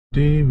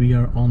Today we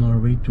are on our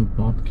way to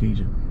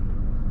Bobcaygeon.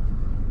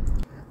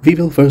 We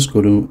will first go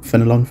to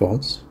Fenelon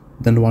Falls,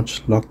 then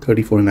watch Loch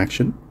 34 in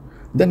action,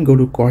 then go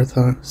to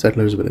Kawartha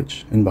Settlers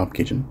Village in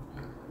Bobcaygeon.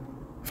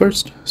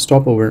 First,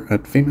 stop over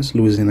at famous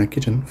Louisiana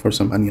Kitchen for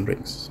some onion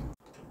rings.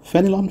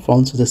 Fenelon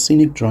Falls is a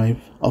scenic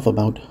drive of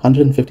about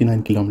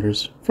 159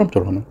 kilometers from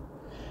Toronto.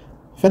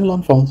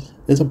 Fenelon Falls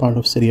is a part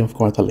of city of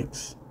Kawartha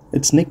Lakes.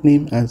 It's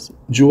nicknamed as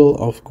Jewel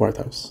of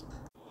Kawarthas.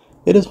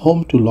 It is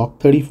home to Loch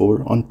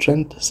 34 on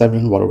Trent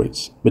Severn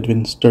Waterways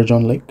between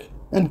Sturgeon Lake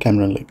and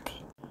Cameron Lake.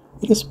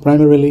 It is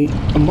primarily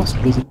a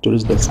must-visit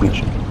tourist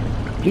destination.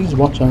 Please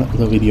watch our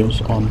other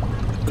videos on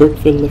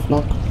Kirkville Lift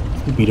Lock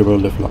and Peterborough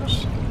Lift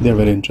Locks. They are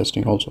very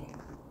interesting also.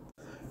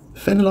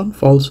 Fenelon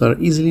Falls are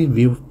easily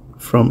viewed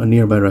from a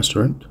nearby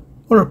restaurant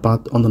or a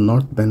path on the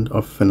north bend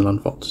of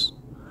Fenelon Falls.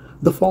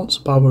 The falls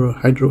power a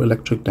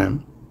hydroelectric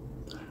dam.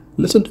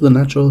 Listen to the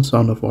natural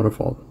sound of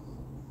waterfall.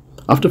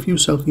 After a few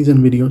selfies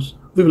and videos,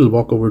 we will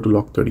walk over to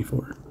Loch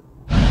 34.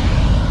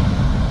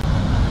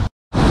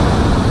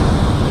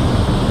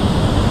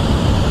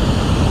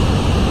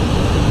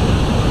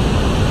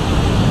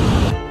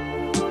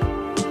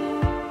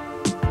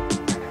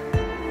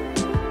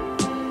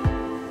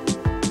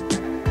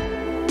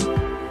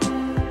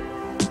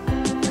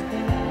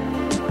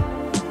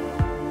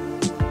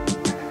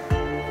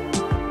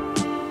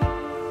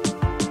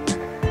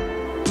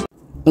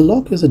 A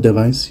lock is a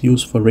device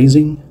used for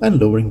raising and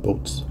lowering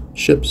boats,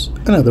 ships,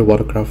 and other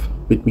watercraft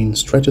between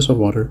stretches of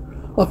water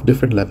of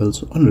different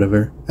levels on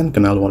river and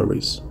canal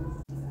waterways.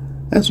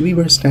 As we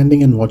were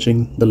standing and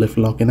watching the lift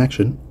lock in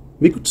action,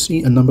 we could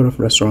see a number of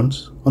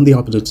restaurants on the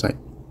opposite side.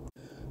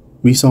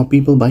 We saw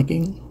people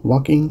biking,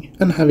 walking,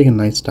 and having a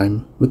nice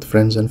time with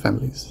friends and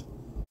families.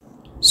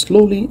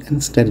 Slowly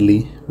and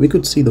steadily, we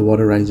could see the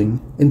water rising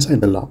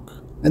inside the lock,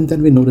 and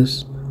then we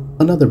noticed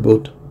another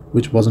boat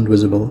which wasn't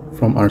visible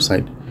from our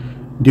side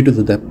due to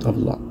the depth of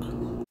the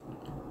lock.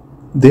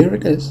 There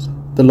it is,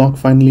 the lock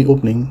finally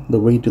opening the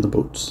way to the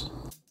boats.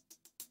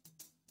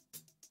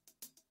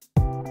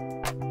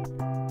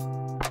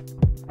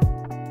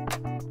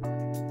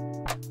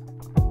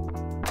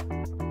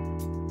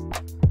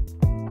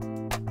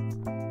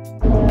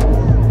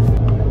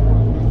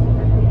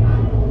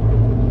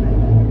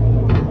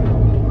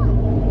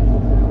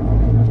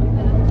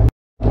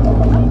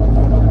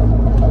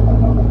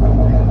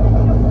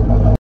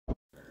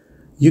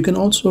 You can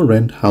also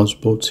rent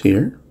houseboats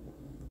here.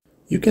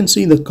 You can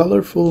see the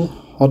colorful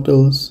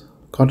hotels,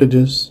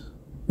 cottages,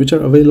 which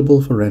are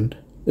available for rent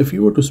if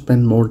you were to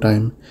spend more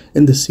time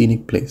in this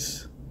scenic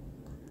place.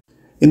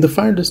 In the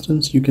far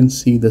distance, you can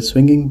see the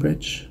swinging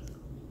bridge.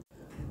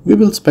 We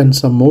will spend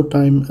some more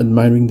time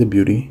admiring the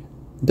beauty,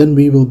 then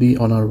we will be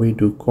on our way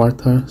to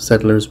Kawartha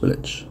Settlers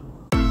Village.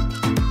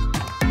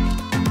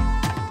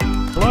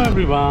 Hello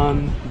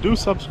everyone, do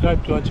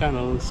subscribe to our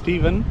channel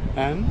Stephen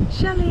and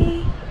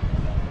Shelly.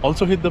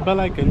 Also hit the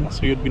bell icon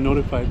so you'd be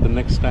notified the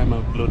next time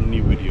I upload a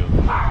new video.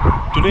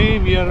 Today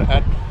we are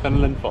at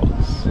Fenelon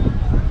Falls.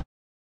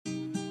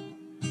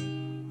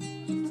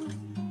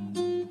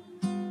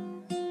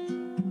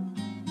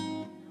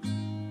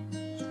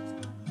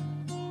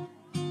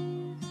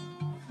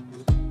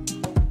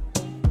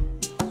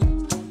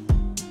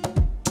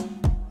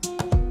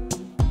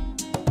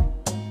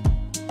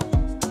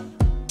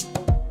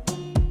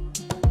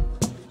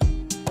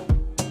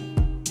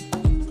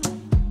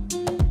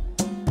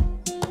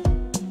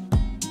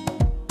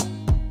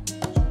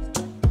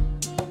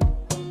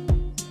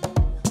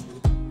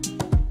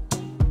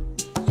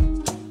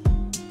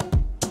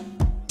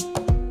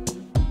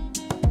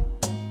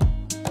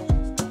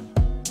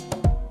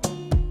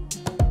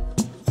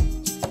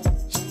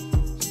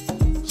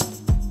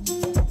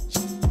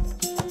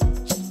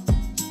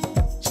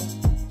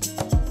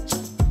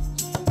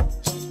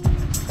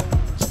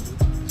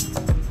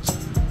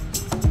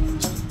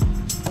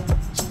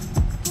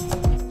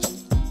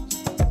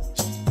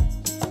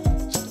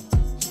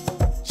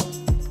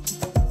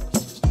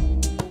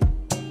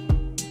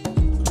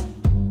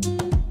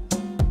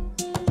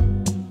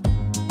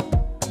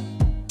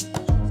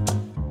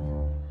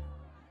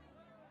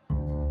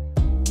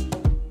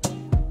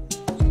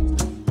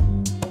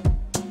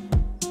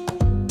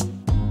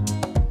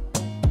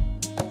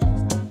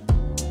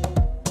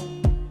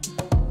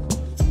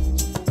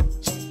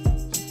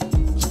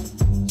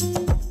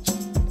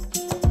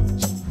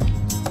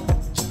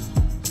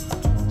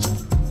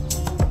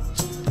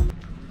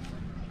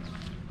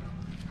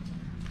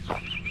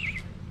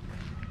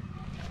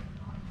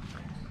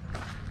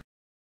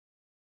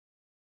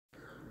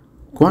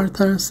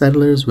 Kawartha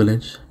Settlers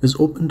Village is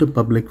open to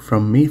public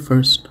from May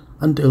 1st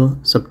until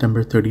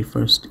September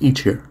 31st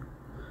each year.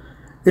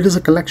 It is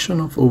a collection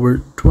of over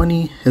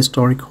 20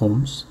 historic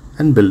homes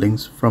and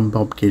buildings from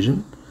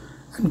Bobcaygeon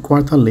and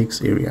Kwartha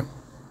Lakes area.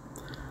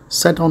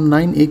 Set on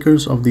 9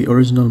 acres of the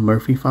original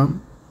Murphy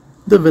farm,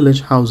 the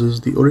village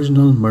houses the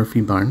original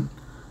Murphy barn,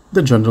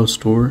 the general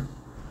store,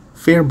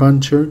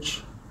 Fairbarn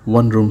Church,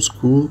 one-room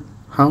school,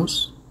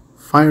 house,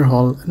 fire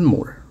hall, and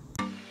more.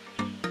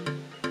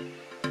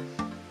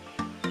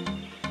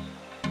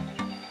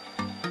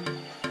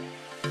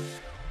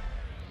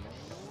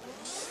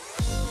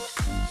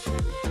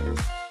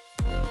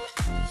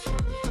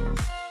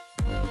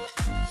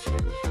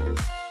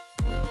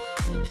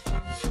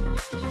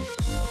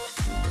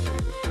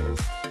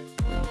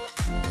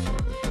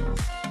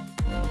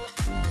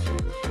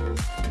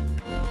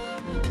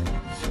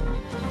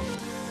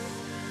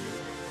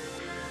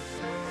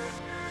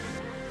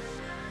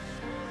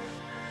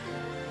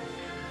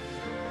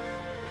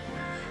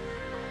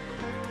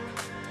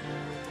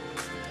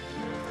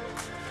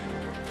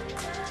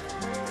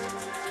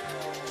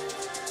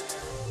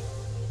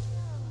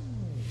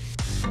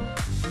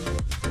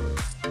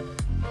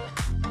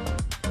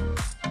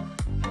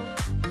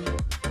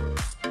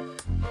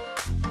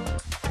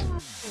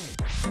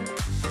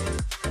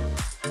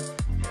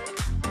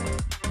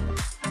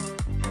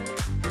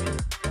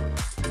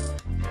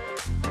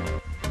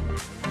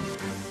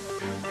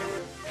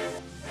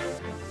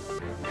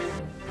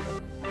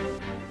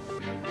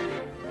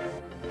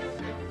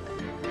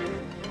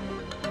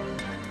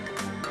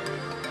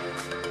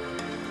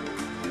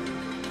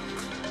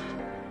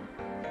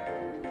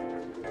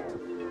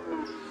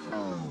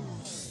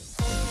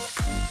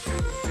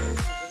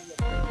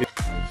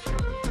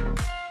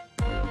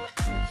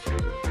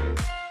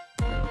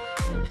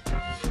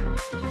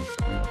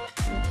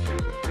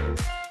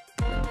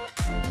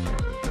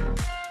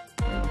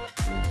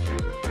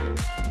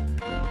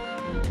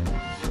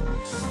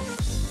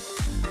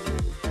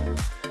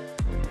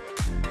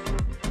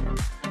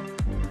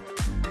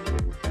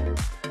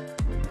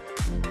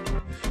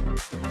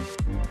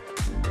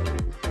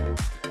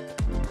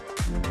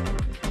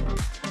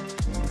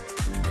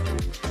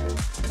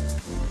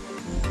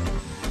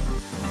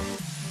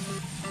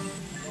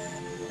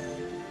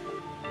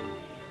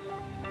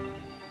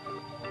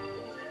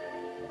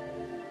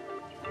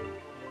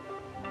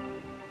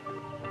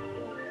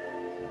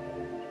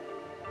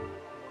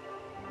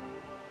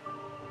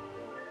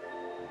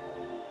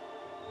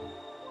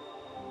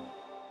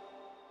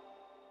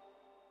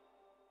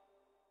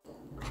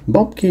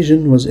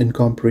 Bobcaygeon was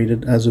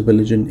incorporated as a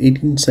village in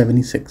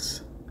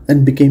 1876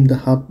 and became the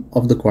hub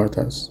of the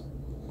Kwarthas.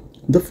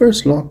 The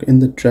first lock in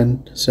the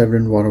Trent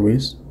Severn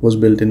Waterways was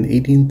built in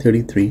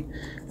 1833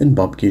 in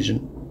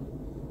Bobcaygeon.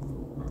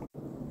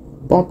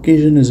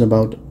 Bobcaygeon is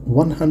about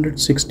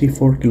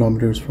 164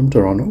 kilometers from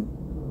Toronto.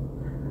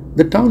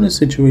 The town is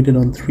situated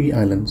on 3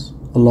 islands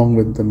along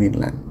with the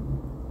mainland.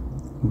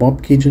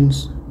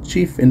 Bobcaygeon's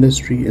chief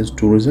industry is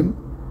tourism,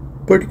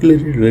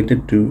 particularly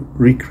related to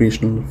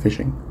recreational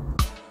fishing.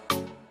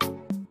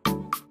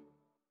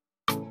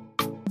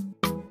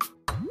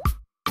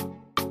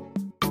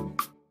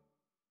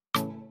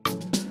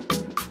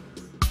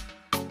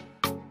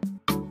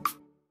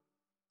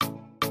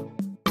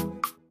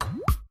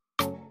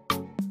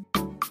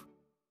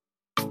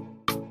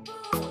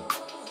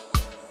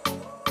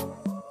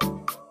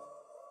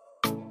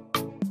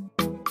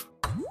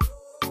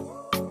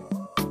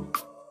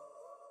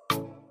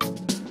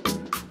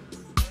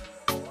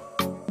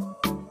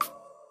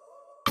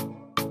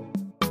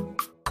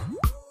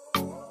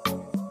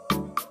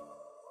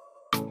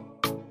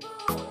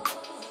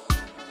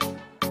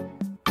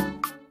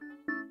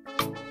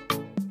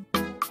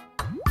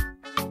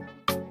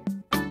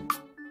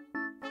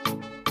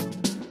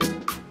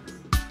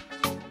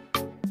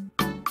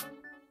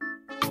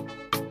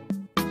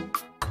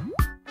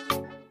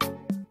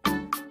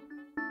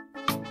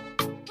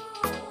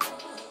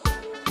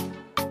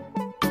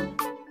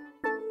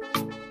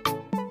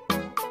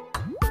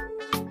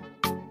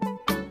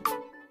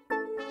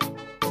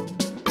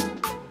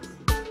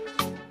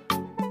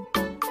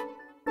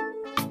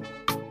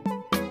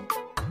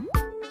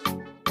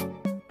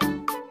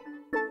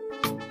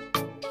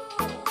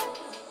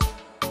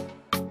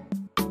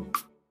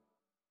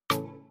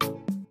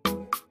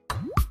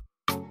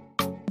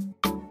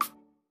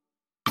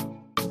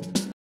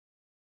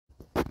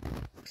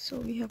 So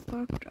we have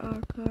parked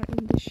our car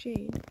in the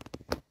shade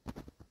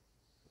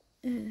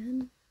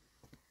and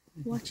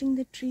watching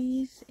the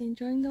trees,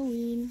 enjoying the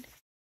wind.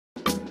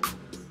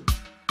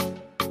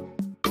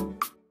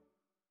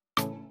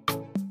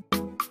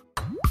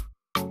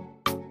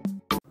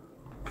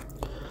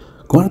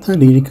 Kawartha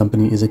Dairy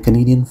Company is a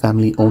Canadian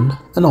family-owned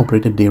and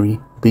operated dairy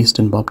based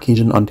in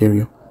Bobcaygeon,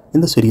 Ontario, in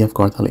the city of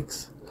Kwartha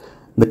Lakes.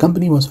 The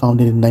company was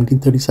founded in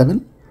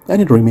 1937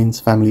 and it remains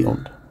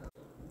family-owned.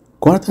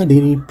 Kawartha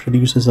Dairy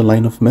produces a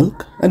line of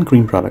milk and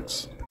cream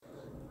products,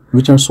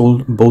 which are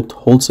sold both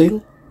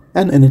wholesale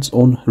and in its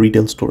own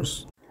retail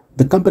stores.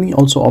 The company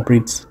also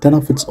operates 10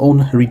 of its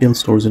own retail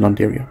stores in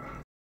Ontario.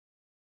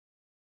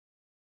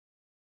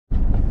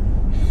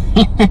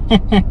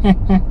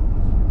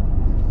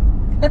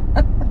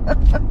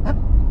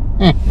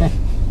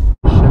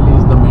 Shelly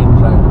is the main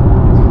driver.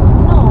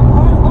 No,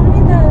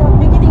 only the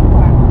beginning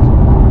part.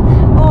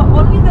 Or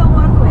only the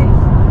one way.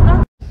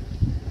 Not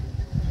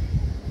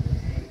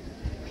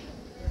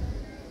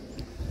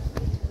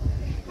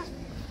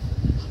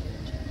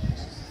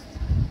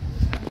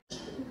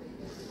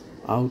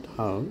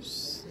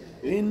Outhouse,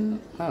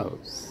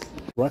 in-house,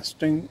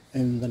 resting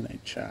in the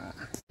nature.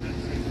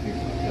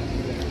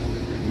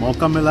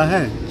 मौका मिला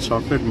है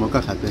chocolate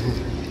मौका खाते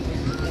हैं.